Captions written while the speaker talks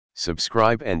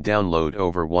Subscribe and download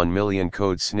over 1 million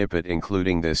code snippet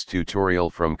including this tutorial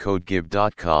from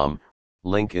codegive.com,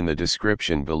 link in the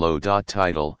description below.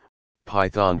 Title,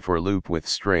 Python for loop with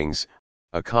strings,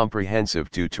 a comprehensive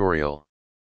tutorial.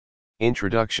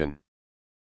 Introduction.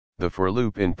 The for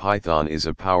loop in Python is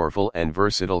a powerful and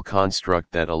versatile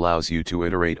construct that allows you to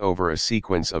iterate over a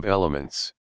sequence of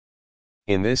elements.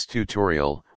 In this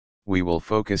tutorial, we will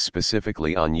focus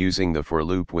specifically on using the for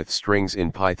loop with strings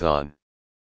in Python.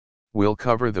 We'll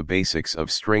cover the basics of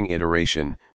string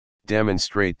iteration,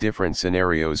 demonstrate different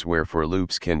scenarios where for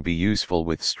loops can be useful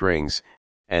with strings,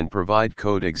 and provide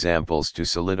code examples to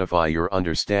solidify your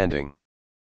understanding.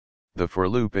 The for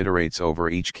loop iterates over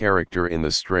each character in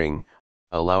the string,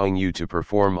 allowing you to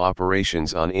perform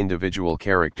operations on individual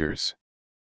characters.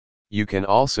 You can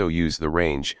also use the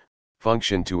range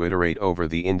function to iterate over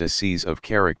the indices of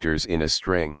characters in a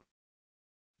string.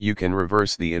 You can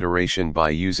reverse the iteration by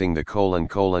using the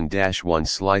 ::-1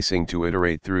 slicing to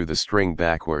iterate through the string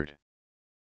backward.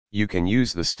 You can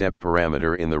use the step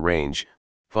parameter in the range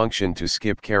function to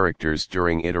skip characters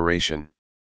during iteration.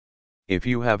 If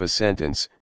you have a sentence,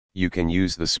 you can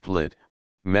use the split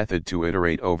method to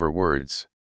iterate over words.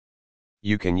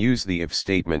 You can use the if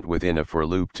statement within a for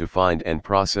loop to find and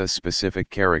process specific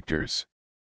characters.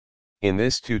 In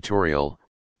this tutorial,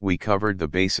 we covered the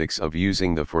basics of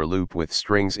using the for loop with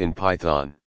strings in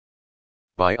Python.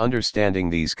 By understanding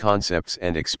these concepts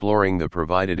and exploring the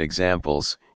provided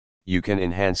examples, you can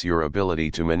enhance your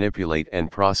ability to manipulate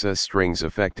and process strings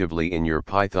effectively in your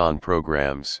Python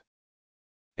programs.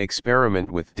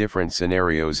 Experiment with different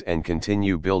scenarios and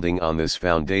continue building on this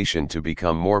foundation to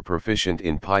become more proficient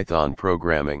in Python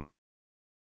programming.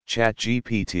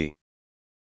 ChatGPT.